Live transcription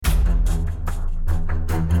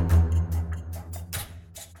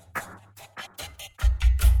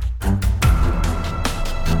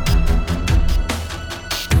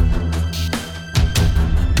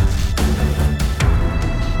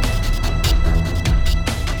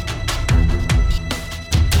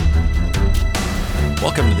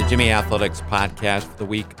Welcome to the Jimmy Athletics Podcast for the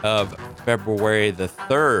week of February the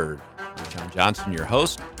 3rd. I'm John Johnson, your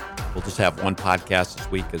host. We'll just have one podcast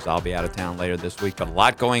this week because I'll be out of town later this week, but a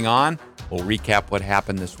lot going on. We'll recap what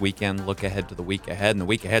happened this weekend, look ahead to the week ahead, and the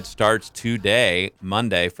week ahead starts today,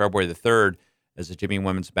 Monday, February the 3rd, as the Jimmy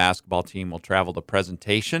women's basketball team will travel to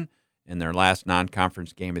Presentation in their last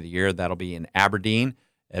non-conference game of the year. That'll be in Aberdeen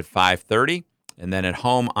at 5:30. And then at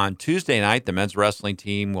home on Tuesday night, the men's wrestling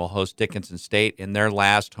team will host Dickinson State in their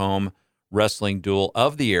last home wrestling duel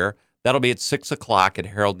of the year. That'll be at 6 o'clock at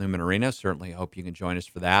Harold Newman Arena. Certainly hope you can join us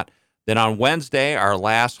for that. Then on Wednesday, our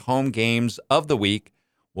last home games of the week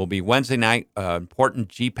will be Wednesday night, important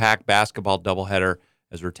GPAC basketball doubleheader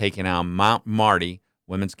as we're taking on Mount Marty.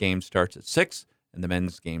 Women's game starts at 6, and the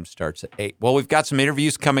men's game starts at 8. Well, we've got some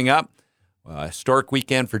interviews coming up. Historic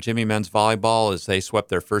weekend for Jimmy men's volleyball as they swept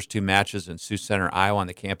their first two matches in Sioux Center, Iowa, on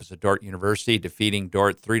the campus of Dordt University, defeating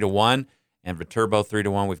Dordt 3-1 and Viterbo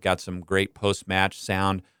 3-1. We've got some great post-match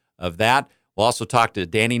sound of that. We'll also talk to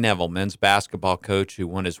Danny Neville, men's basketball coach, who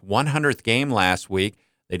won his 100th game last week.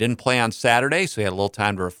 They didn't play on Saturday, so he had a little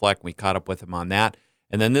time to reflect. We caught up with him on that.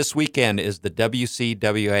 And then this weekend is the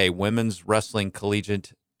WCWA Women's Wrestling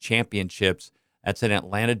Collegiate Championships. That's in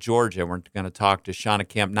Atlanta, Georgia. We're going to talk to Shauna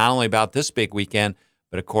Kemp not only about this big weekend,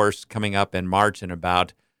 but, of course, coming up in March in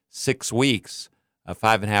about 6 weeks,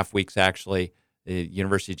 5.5 weeks, actually, the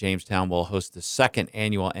University of Jamestown will host the second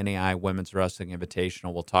annual NAI Women's Wrestling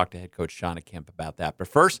Invitational. We'll talk to head coach Shauna Kemp about that. But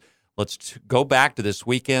first, let's go back to this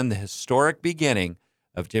weekend, the historic beginning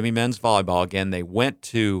of Jimmy men's volleyball. Again, they went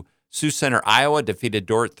to Sioux Center, Iowa, defeated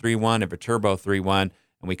Dordt 3-1 and Viterbo 3-1, and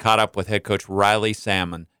we caught up with head coach Riley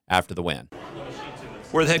Salmon after the win.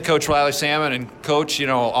 We're with head coach Riley Salmon, and coach, you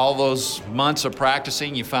know, all those months of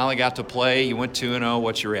practicing, you finally got to play. You went 2-0.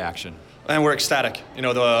 What's your reaction? And we're ecstatic. You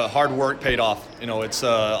know, the hard work paid off. You know, it's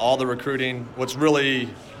all the recruiting. What's really,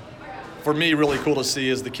 for me, really cool to see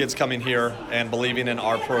is the kids coming here and believing in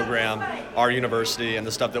our program, our university, and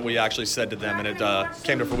the stuff that we actually said to them. And it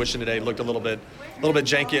came to fruition today. It looked a little bit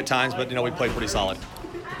janky at times, but you know, we played pretty solid.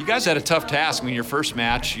 You guys had a tough task. I mean, your first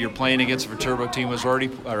match, you're playing against a Viterbo team a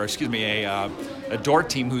Dordt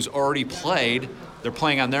team who's already played. They're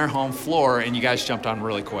playing on their home floor, and you guys jumped on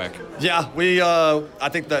really quick. Yeah, I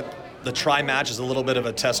think that the try match is a little bit of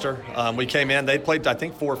a tester. We came in, they played, I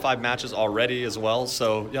think, 4 or 5 matches already as well.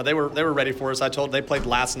 So, yeah, they were ready for us. They played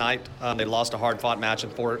last night. They lost a hard-fought match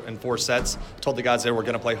in four sets. Told the guys they were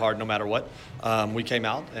going to play hard no matter what. We came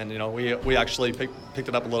out, and, you know, we actually picked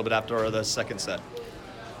it up a little bit after the second set.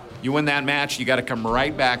 You win that match, you got to come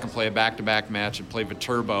right back and play a back-to-back match and play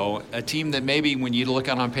Viterbo, a team that maybe when you look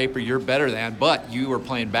on paper you're better than, but you were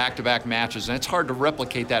playing back-to-back matches, and it's hard to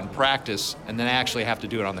replicate that in practice and then actually have to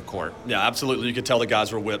do it on the court. Yeah, absolutely. You could tell the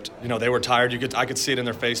guys were whipped. You know, they were tired. I could see it in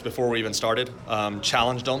their face before we even started.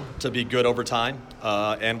 Challenged them to be good over time,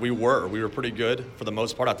 and we were pretty good for the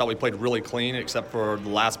most part. I thought we played really clean except for the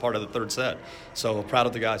last part of the third set. So proud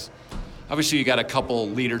of the guys. Obviously, you got a couple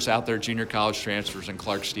leaders out there, junior college transfers, and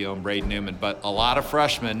Clark Steele and Braden Newman, but a lot of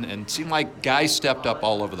freshmen, and it seemed like guys stepped up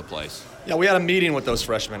all over the place. Yeah, we had a meeting with those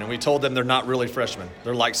freshmen, and we told them they're not really freshmen.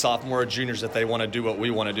 They're like sophomore or juniors if they want to do what we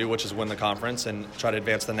want to do, which is win the conference and try to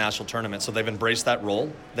advance the national tournament. So they've embraced that role.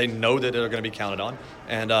 They know that they're going to be counted on,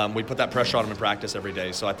 and we put that pressure on them in practice every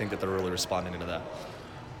day. So I think that they're really responding to that.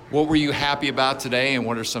 What were you happy about today, and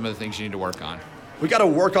what are some of the things you need to work on? We got to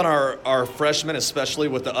work on our freshmen, especially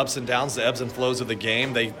with the ups and downs, the ebbs and flows of the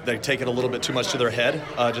game. They take it a little bit too much to their head,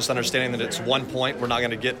 just understanding that it's 1 point. We're not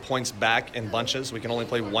going to get points back in bunches. We can only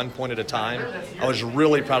play 1 point at a time. I was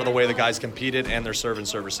really proud of the way the guys competed and their serve and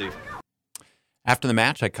serve receive. After the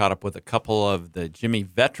match, I caught up with a couple of the Jimmy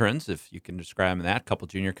veterans, if you can describe them that, a couple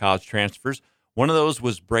junior college transfers. One of those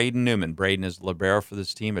was Braden Newman. Braden is libero for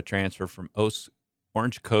this team, a transfer from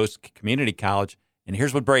Orange Coast Community College. And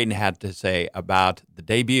here's what Braden had to say about the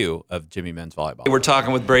debut of Jimmy men's volleyball. We're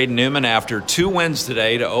talking with Braden Newman after 2 wins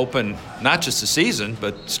today to open not just the season,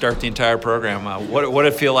 but start the entire program. What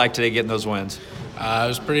did it feel like today getting those wins? It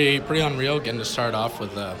was pretty unreal getting to start off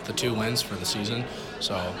with the 2 wins for the season.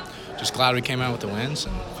 So just glad we came out with the wins,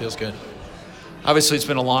 and it feels good. Obviously, it's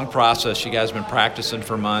been a long process. You guys have been practicing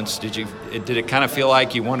for months. Did it kind of feel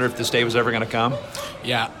like you wonder if this day was ever going to come?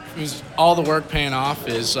 Yeah, it was all the work paying off.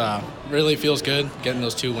 Really feels good getting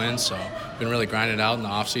those 2 wins. So been really grinding out in the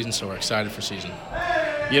off season. So we're excited for season.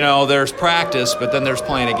 You know, there's practice, but then there's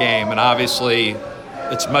playing a game, and obviously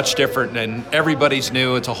it's much different. And everybody's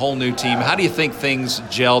new. It's a whole new team. How do you think things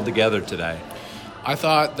gelled together today? I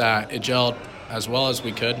thought that it gelled as well as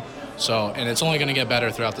we could. And it's only going to get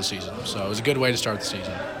better throughout the season. So it was a good way to start the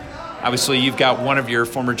season. Obviously, you've got one of your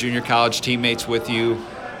former junior college teammates with you,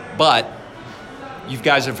 but you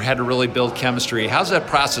guys have had to really build chemistry. How's that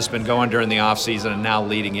process been going during the offseason and now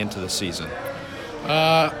leading into the season?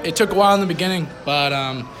 It took a while in the beginning, but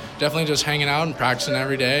definitely just hanging out and practicing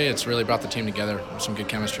every day. It's really brought the team together with some good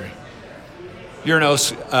chemistry. You're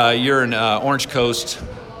an Orange Coast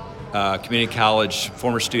Community College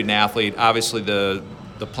former student athlete. Obviously, the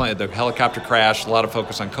helicopter crash, a lot of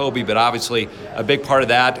focus on Kobe, but obviously a big part of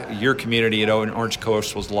that, your community at Orange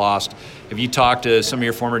Coast was lost. Have you talked to some of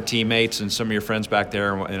your former teammates and some of your friends back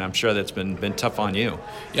there? And I'm sure that's been tough on you.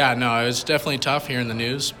 Yeah, no, it was definitely tough hearing the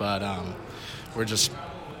news, but we're just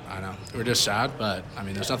sad. But I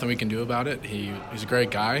mean, there's nothing we can do about it. He's a great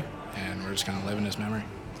guy, and we're just kind of living his memory.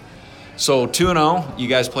 So 2-0, you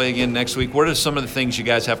guys play again next week. What are some of the things you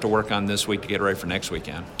guys have to work on this week to get ready for next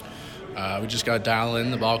weekend? We just got to dial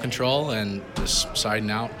in the ball control and just siding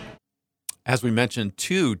out. As we mentioned,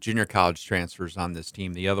 2 junior college transfers on this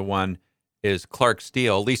team. The other one is Clark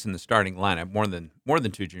Steele, at least in the starting lineup. More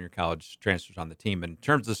than 2 junior college transfers on the team. But in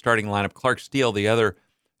terms of the starting lineup, Clark Steele, the other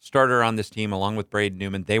starter on this team, along with Braden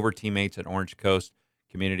Newman, they were teammates at Orange Coast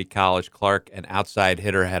Community College. Clark, an outside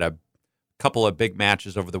hitter, had a couple of big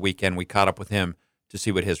matches over the weekend. We caught up with him to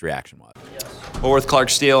see what his reaction was. Well, with Clark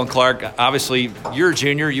Steele, and Clark, obviously you're a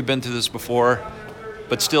junior, you've been through this before,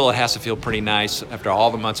 but still it has to feel pretty nice after all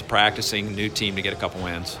the months of practicing, new team, to get a couple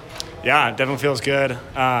wins. Yeah, it definitely feels good.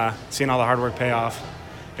 Seeing all the hard work pay off.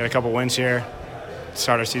 Got a couple wins here to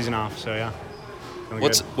start our season off, so yeah.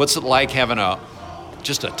 What's it like having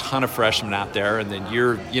just a ton of freshmen out there, and then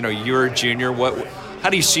you're a junior? How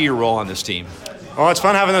do you see your role on this team? Well, it's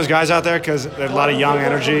fun having those guys out there because there's a lot of young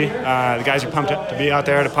energy. The guys are pumped to be out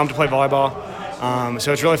there, pumped to play volleyball.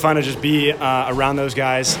 So it's really fun to just be around those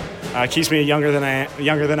guys. Keeps me younger than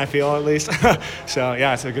I feel, at least. So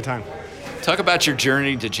yeah, it's a good time. Talk about your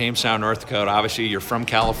journey to Jamestown, North Dakota. Obviously, you're from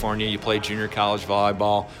California. You played junior college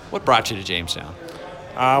volleyball. What brought you to Jamestown?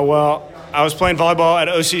 Well, I was playing volleyball at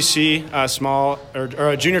OCC,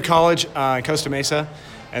 a junior college in Costa Mesa.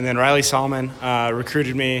 And then Riley Solomon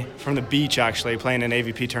recruited me from the beach, actually, playing an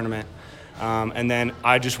AVP tournament. And then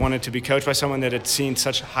I just wanted to be coached by someone that had seen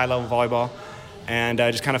such high-level volleyball. And I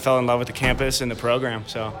just kind of fell in love with the campus and the program.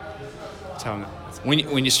 So that's how I'm.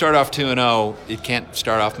 When you start off 2-0, it can't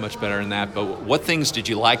start off much better than that. But what things did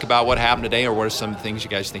you like about what happened today, or what are some things you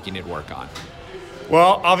guys think you need to work on?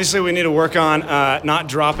 Well, obviously we need to work on not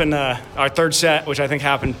dropping our third set, which I think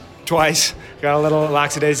happened twice. Got a little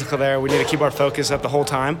lackadaisical there. We need to keep our focus up the whole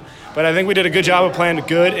time. But I think we did a good job of playing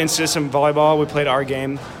good in-system volleyball. We played our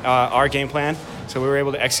game plan. So we were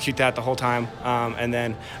able to execute that the whole time. And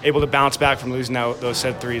then able to bounce back from losing those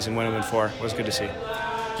set threes and win them in 4. It was good to see.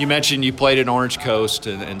 You mentioned you played at Orange Coast,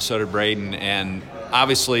 and so did Braden. And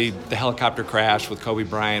obviously the helicopter crash with Kobe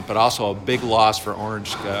Bryant, but also a big loss for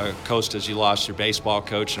Orange Coast as you lost your baseball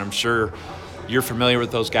coach. And I'm sure you're familiar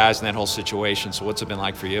with those guys in that whole situation. So what's it been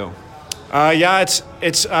like for you? Yeah,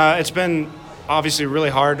 it's been obviously really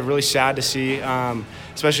hard, really sad to see,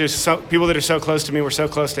 especially people that are so close to me were so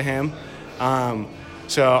close to him.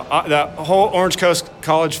 So the whole Orange Coast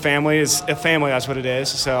College family is a family. That's what it is.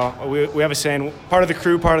 So we have a saying: part of the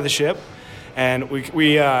crew, part of the ship, and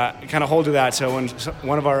we kind of hold to that. So when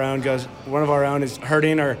one of our own is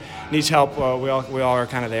hurting or needs help, we all are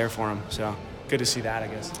kind of there for him. So good to see that, I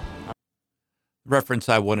guess. Reference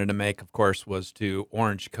I wanted to make, of course, was to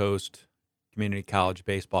Orange Coast Community College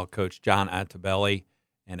baseball coach John Antabelli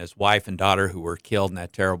and his wife and daughter, who were killed in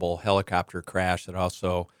that terrible helicopter crash that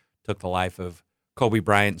also took the life of Kobe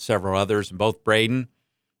Bryant and several others. And both Braden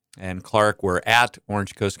and Clark were at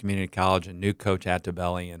Orange Coast Community College and knew Coach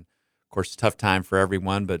Antabelli. And, of course, tough time for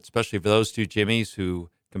everyone, but especially for those 2 Jimmies who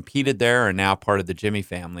competed there and now part of the Jimmy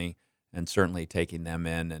family, and certainly taking them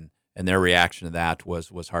in. And their reaction to that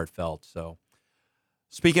was heartfelt. So,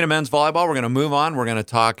 speaking of men's volleyball, we're going to move on. We're going to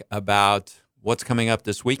talk about what's coming up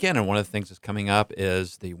this weekend. And one of the things that's coming up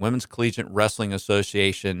is the Women's Collegiate Wrestling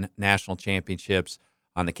Association National Championships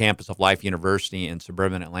on the campus of Life University in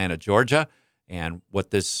suburban Atlanta, Georgia. And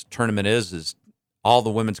what this tournament is all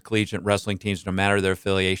the women's collegiate wrestling teams, no matter their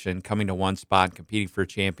affiliation, coming to one spot and competing for a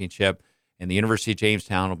championship. And the University of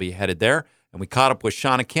Jamestown will be headed there. And we caught up with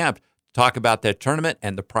Shauna Kemp to talk about that tournament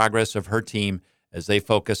and the progress of her team as they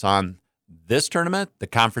focus on this tournament, the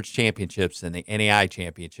conference championships, and the NAI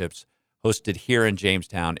championships hosted here in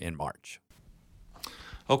Jamestown in March.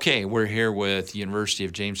 Okay, we're here with University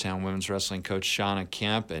of Jamestown women's wrestling coach Shauna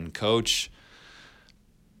Kemp. And Coach,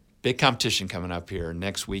 big competition coming up here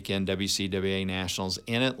next weekend, WCWA Nationals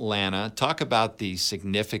in Atlanta. Talk about the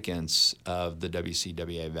significance of the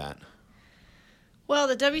WCWA event. Well,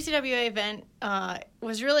 the WCWA event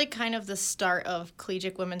was really kind of the start of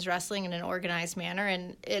collegiate women's wrestling in an organized manner,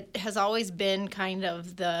 and it has always been kind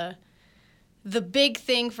of the big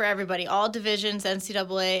thing for everybody. All divisions,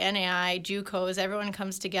 NCAA, NAI, JUCOs, everyone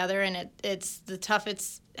comes together, and it's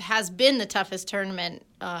has been the toughest tournament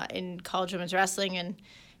in college women's wrestling, and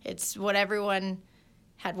it's what everyone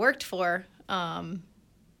had worked for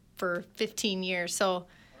 15 years. So,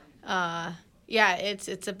 yeah,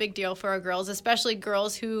 it's a big deal for our girls, especially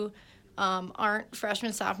girls who aren't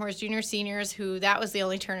freshmen, sophomores, juniors, seniors, who that was the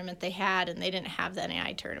only tournament they had, and they didn't have the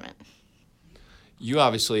NAI tournament. You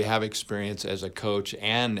obviously have experience as a coach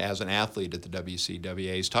and as an athlete at the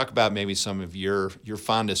WCWAs. Talk about maybe some of your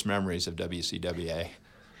fondest memories of WCWA.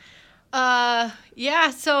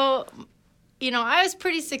 Yeah, so, I was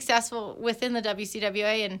pretty successful within the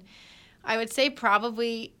WCWA, and I would say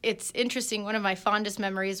probably it's interesting. One of my fondest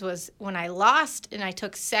memories was when I lost and I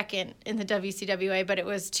took second in the WCWA, but it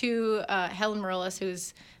was to Helen Morales,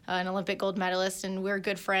 who's an Olympic gold medalist, and we're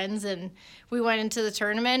good friends. And we went into the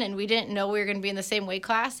tournament, and we didn't know we were going to be in the same weight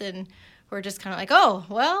class, and we're just kind of like, oh,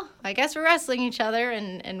 well, I guess we're wrestling each other,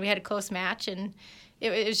 and we had a close match, and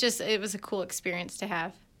it was a cool experience to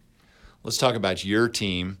have. Let's talk about your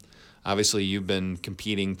team. Obviously, you've been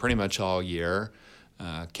competing pretty much all year.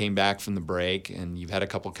 Came back from the break, and you've had a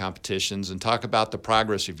couple competitions. And talk about the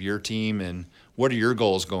progress of your team and what are your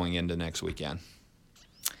goals going into next weekend?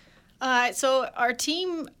 So our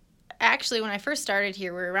team, actually, when I first started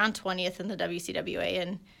here, we were around 20th in the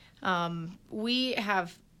WCWA, and we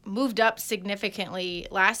have moved up significantly.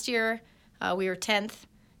 Last year, we were 10th,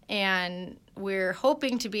 and we're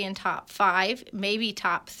hoping to be in top 5, maybe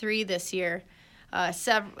top 3 this year.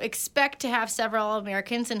 Expect to have several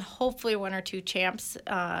All-Americans and hopefully 1 or 2 champs.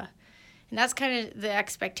 And that's kind of the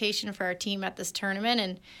expectation for our team at this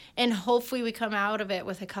tournament. And hopefully we come out of it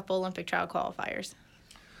with a couple Olympic trial qualifiers.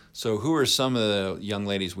 So who are some of the young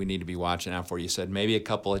ladies we need to be watching out for? You said maybe a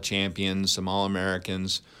couple of champions, some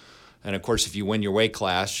All-Americans. And, of course, if you win your weight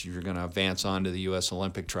class, you're going to advance on to the U.S.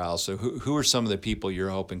 Olympic trials. So who are some of the people you're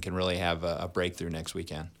hoping can really have a breakthrough next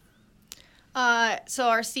weekend? So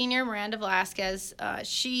our senior, Miranda Velasquez,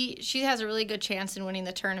 she has a really good chance in winning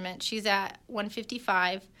the tournament. She's at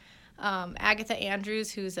 155. Agatha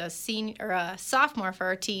Andrews, who's a sophomore for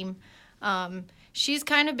our team, she's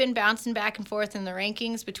kind of been bouncing back and forth in the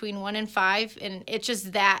rankings between 1 and 5, and it's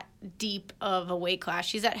just that deep of a weight class.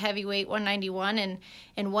 She's at heavyweight 191, and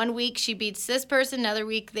in 1 week she beats this person, another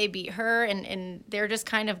week they beat her, and they're just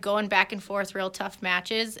kind of going back and forth, real tough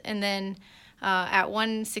matches. And then at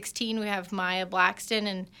 116, we have Maya Blackston,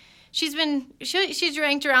 and she's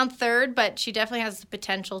ranked around 3rd, but she definitely has the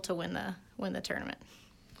potential to win the tournament.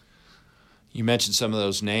 You mentioned some of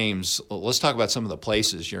those names. Let's talk about some of the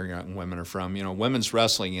places your young women are from. Women's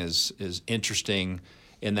wrestling is interesting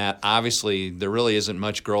in that obviously there really isn't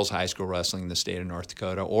much girls high school wrestling in the state of North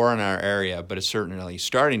Dakota or in our area, but it's certainly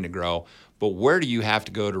starting to grow. But where do you have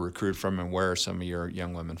to go to recruit from, and where are some of your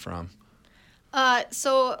young women from?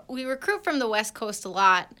 So we recruit from the West Coast a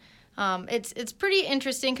lot. It's pretty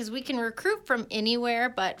interesting because we can recruit from anywhere,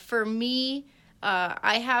 but for me,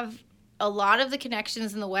 I have a lot of the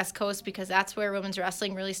connections in the West Coast because that's where women's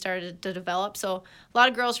wrestling really started to develop. So a lot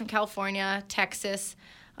of girls from California, Texas,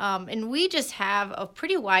 and we just have a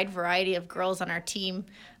pretty wide variety of girls on our team.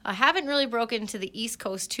 I haven't really broken into the East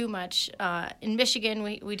Coast too much. In Michigan,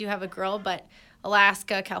 we do have a girl, but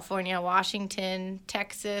Alaska, California, Washington,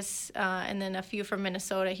 Texas, and then a few from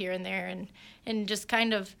Minnesota here and there, and just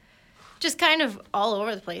kind of all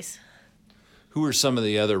over the place. Who are some of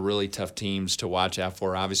the other really tough teams to watch out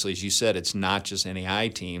for? Obviously, as you said, it's not just NAI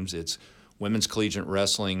teams, it's women's collegiate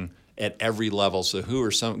wrestling at every level. So who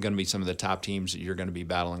are going to be some of the top teams that you're going to be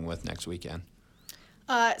battling with next weekend?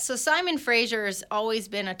 So Simon Fraser's always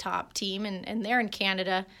been a top team, and they're in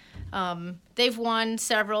Canada. They've won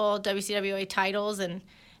several WCWA titles, and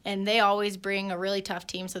they always bring a really tough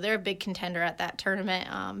team, so they're a big contender at that tournament.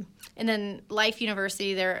 And then Life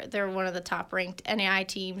University, they're one of the top-ranked NAI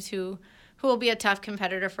teams who will be a tough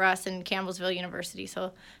competitor for us, in Campbellsville University.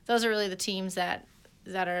 So those are really the teams that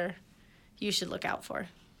you should look out for.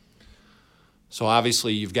 So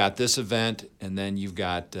obviously you've got this event, and then you've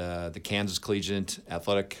got the Kansas Collegiate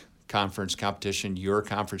Athletic Conference competition, your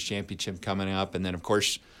conference championship coming up, and then, of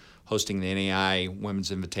course, hosting the NAI Women's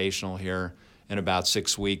Invitational here in about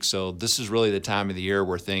 6 weeks. So this is really the time of the year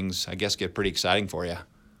where things, I guess, get pretty exciting for you.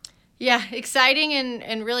 Yeah, exciting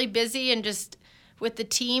and really busy, and just with the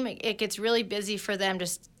team, it gets really busy for them.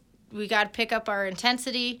 Just we got to pick up our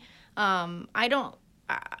intensity. I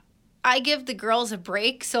give the girls a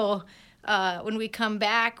break, so when we come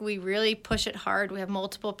back, we really push it hard. We have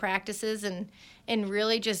multiple practices and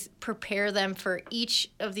really just prepare them for each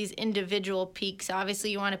of these individual peaks.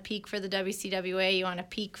 Obviously, you want to peak for the WCWA, you want to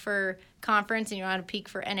peak for conference, and you want to peak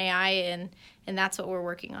for NAI, and that's what we're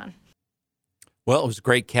working on. Well, it was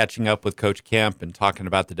great catching up with Coach Kemp and talking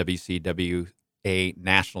about the WCWA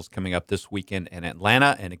Nationals coming up this weekend in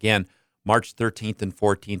Atlanta. And again, March 13th and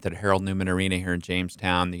 14th at Harold Newman Arena here in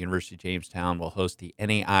Jamestown. The University of Jamestown will host the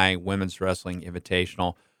NAI Women's Wrestling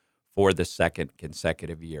Invitational for the second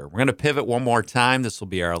consecutive year. We're going to pivot one more time. This will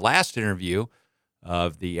be our last interview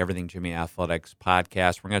of the Everything Jimmy Athletics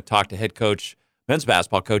podcast. We're going to talk to head coach, men's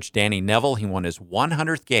basketball coach Danny Neville. He won his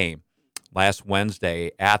 100th game last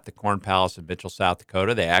Wednesday at the Corn Palace in Mitchell, South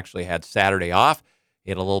Dakota. They actually had Saturday off.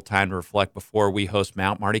 He had a little time to reflect before we host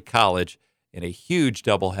Mount Marty College in a huge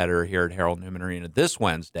doubleheader here at Harold Newman Arena this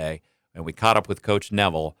Wednesday. And we caught up with Coach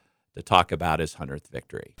Neville to talk about his 100th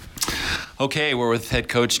victory. Okay, we're with head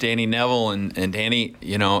coach Danny Neville, and Danny,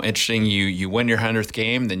 interesting. You win your 100th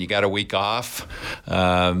game, then you got a week off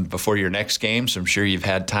before your next game. So I'm sure you've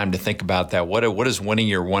had time to think about that. What does winning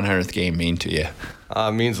your 100th game mean to you?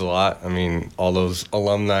 It means a lot. I mean, all those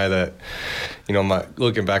alumni that,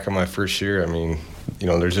 looking back on my first year,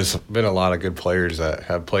 there's just been a lot of good players that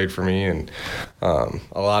have played for me and a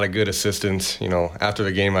lot of good assistants. After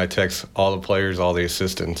the game, I text all the players, all the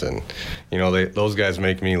assistants, and, those guys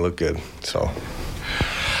make me look good. So.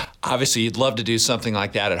 Obviously, you'd love to do something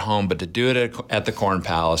like that at home, but to do it at the Corn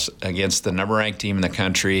Palace against the number-ranked team in the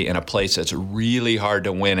country in a place that's really hard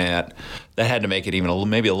to win at, that had to make it even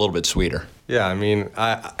maybe a little bit sweeter. Yeah,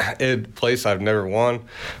 a place I've never won,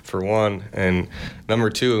 for one, and number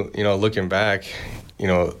two, looking back,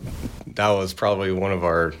 that was probably one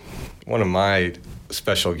of my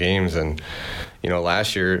special games, and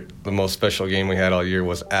last year the most special game we had all year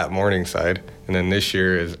was at Morningside, and then this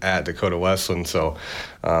year is at Dakota Wesleyan. So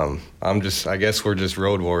I guess we're just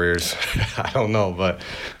road warriors. I don't know, but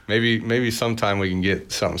maybe sometime we can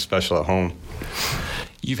get something special at home.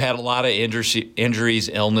 You've had a lot of injuries,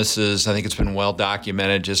 illnesses. I think it's been well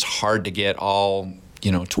documented. Just hard to get all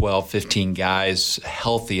 12, 15 guys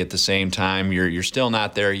healthy at the same time. You're still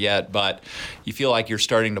not there yet, but you feel like you're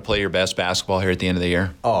starting to play your best basketball here at the end of the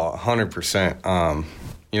year? Oh, 100%.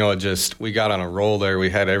 We got on a roll there.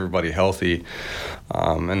 We had everybody healthy.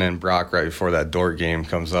 And then Brock, right before that Dordt game,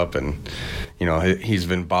 comes up and, he's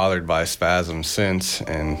been bothered by spasms since.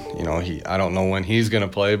 And, I don't know when he's going to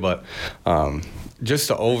play, but just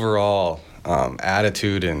the overall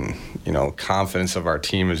attitude and confidence of our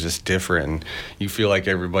team is just different, and you feel like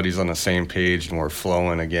everybody's on the same page and we're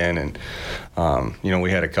flowing again. And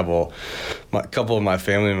we had a couple of my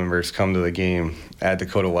family members come to the game at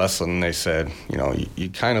Dakota Wesleyan, and they said, you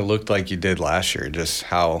kind of looked like you did last year, just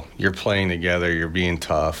how you're playing together, you're being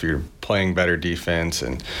tough, you're playing better defense,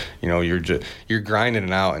 and you're grinding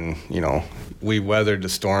it out. And we weathered the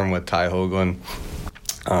storm with Ty Hoagland.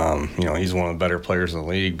 He's one of the better players in the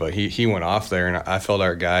league, but he went off there, and I felt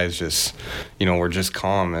our guys just, were just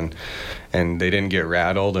calm and they didn't get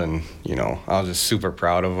rattled, and, I was just super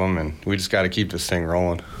proud of them, and we just got to keep this thing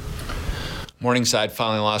rolling. Morningside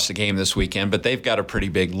finally lost the game this weekend, but they've got a pretty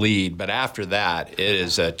big lead. But after that, it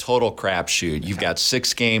is a total crapshoot. You've got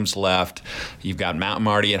 6 games left. You've got Mount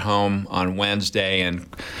Marty at home on Wednesday, and,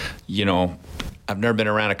 I've never been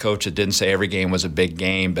around a coach that didn't say every game was a big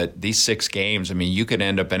game, but these 6 games, you could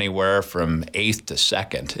end up anywhere from 8th to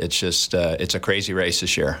 2nd. It's just, it's a crazy race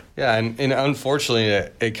this year. Yeah, and unfortunately,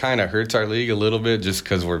 it kind of hurts our league a little bit just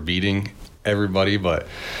because we're beating everybody. But,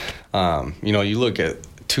 you look at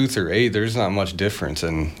 2 through 8, there's not much difference.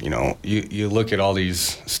 And, you look at all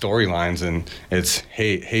these storylines, and it's,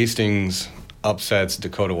 hey, Hastings upsets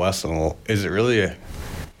Dakota Wesleyan. Well, is it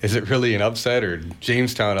really an upset, or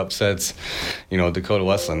Jamestown upsets, Dakota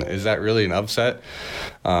Wesleyan? Is that really an upset?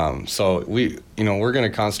 So we're going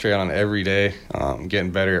to concentrate on every day,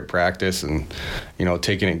 getting better at practice and,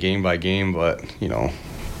 taking it game by game. But,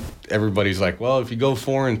 everybody's like, well, if you go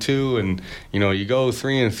 4-2 and, you go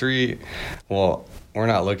 3-3, well, we're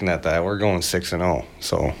not looking at that. We're going 6-0.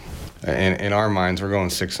 So in our minds, we're going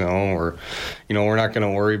 6-0. We're not going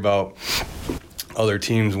to worry about other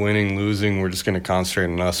teams winning, losing. We're just going to concentrate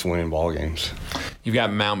on us winning ball games. You've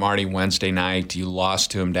got Mount Marty Wednesday night. You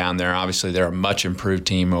lost to them down there. Obviously, they're a much improved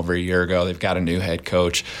team over a year ago. They've got a new head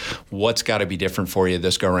coach. What's got to be different for you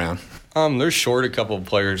this go-round? They're short a couple of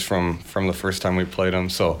players from the first time we played them.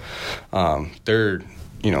 So they're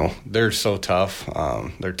so tough.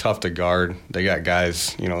 They're tough to guard. They got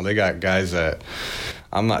guys, that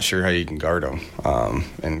I'm not sure how you can guard him.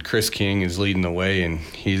 And Chris King is leading the way, and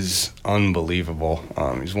he's unbelievable.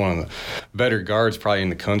 He's one of the better guards probably in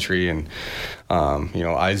the country, and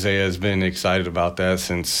Isaiah has been excited about that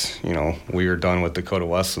since we were done with Dakota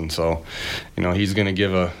Wesleyan. So he's going to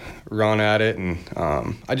give a run at it, and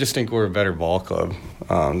I just think we're a better ball club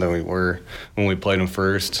than we were when we played them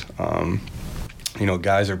first.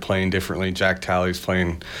 Guys are playing differently. Jack Talley's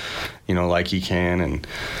playing, like he can,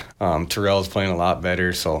 and Terrell's playing a lot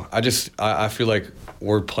better. So I feel like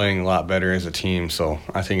we're playing a lot better as a team. So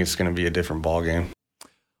I think it's going to be a different ball game.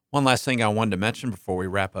 One last thing I wanted to mention before we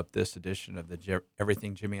wrap up this edition of the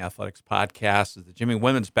Everything Jimmy Athletics podcast is the Jimmy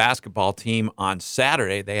women's basketball team on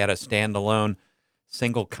Saturday. They had a standalone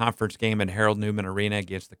single conference game in Harold Newman Arena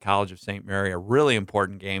against the College of St. Mary, a really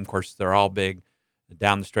important game. Of course, they're all big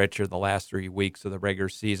down the stretch here the last 3 weeks of the regular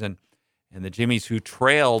season. And the Jimmies, who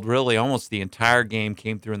trailed really almost the entire game,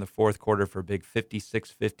 came through in the fourth quarter for a big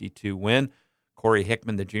 56-52 win. Corey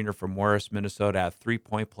Hickman, the junior from Morris, Minnesota, had a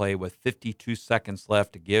 3-point play with 52 seconds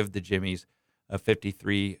left to give the Jimmies a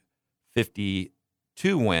 53-52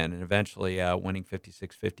 win, and eventually winning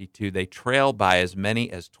 56-52. They trailed by as many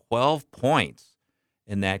as 12 points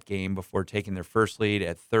in that game before taking their first lead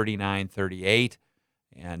at 39-38.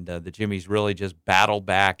 And the Jimmies really just battled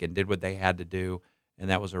back and did what they had to do. And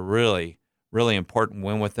that was a really, really important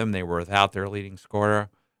win with them. They were without their leading scorer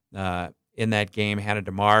in that game, Hannah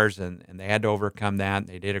DeMars, and they had to overcome that.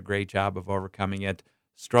 They did a great job of overcoming it,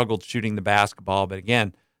 struggled shooting the basketball. But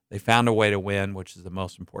again, they found a way to win, which is the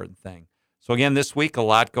most important thing. So again, this week, a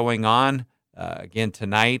lot going on. Again,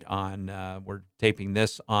 tonight we're taping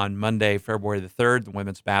this on Monday, February the 3rd. The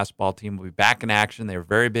women's basketball team will be back in action. They have a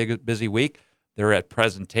very busy week. They're at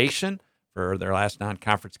presentation for their last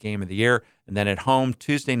non-conference game of the year. And then at home,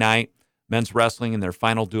 Tuesday night, men's wrestling in their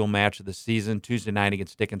final dual match of the season, Tuesday night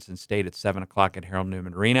against Dickinson State at 7 o'clock at Harold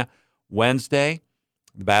Newman Arena. Wednesday,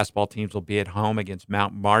 the basketball teams will be at home against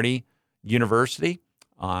Mount Marty University.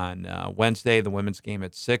 On Wednesday, the women's game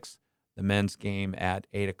at 6, the men's game at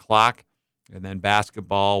 8 o'clock. And then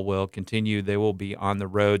basketball will continue. They will be on the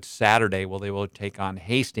road Saturday. They will take on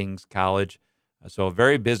Hastings College. So a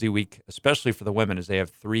very busy week, especially for the women, as they have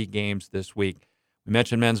 3 games this week. We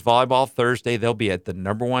mentioned men's volleyball Thursday. They'll be at the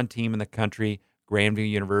number 1 team in the country, Grandview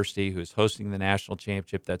University, who's hosting the national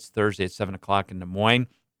championship. That's Thursday at 7 o'clock in Des Moines.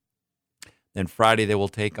 Then Friday they will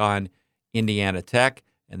take on Indiana Tech.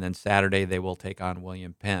 And then Saturday they will take on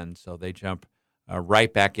William Penn. So they jump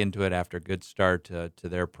right back into it after a good start to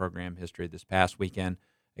their program history this past weekend.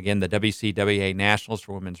 Again, the WCWA Nationals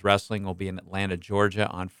for women's wrestling will be in Atlanta, Georgia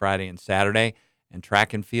on Friday and Saturday. And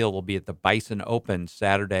track and field will be at the Bison Open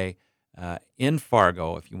Saturday in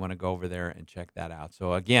Fargo if you want to go over there and check that out.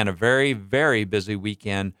 So, again, a very, very busy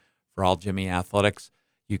weekend for all Jimmy Athletics.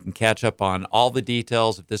 You can catch up on all the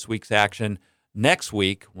details of this week's action next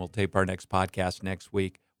week. We'll tape our next podcast next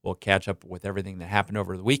week. We'll catch up with everything that happened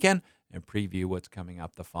over the weekend and preview what's coming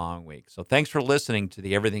up the following week. So thanks for listening to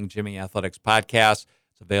the Everything Jimmy Athletics podcast.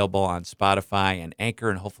 It's available on Spotify and Anchor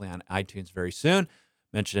and hopefully on iTunes very soon.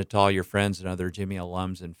 Mention it to all your friends and other Jimmy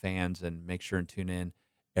alums and fans, and make sure and tune in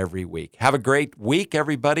every week. Have a great week,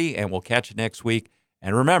 everybody, and we'll catch you next week.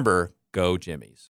 And remember, go Jimmies.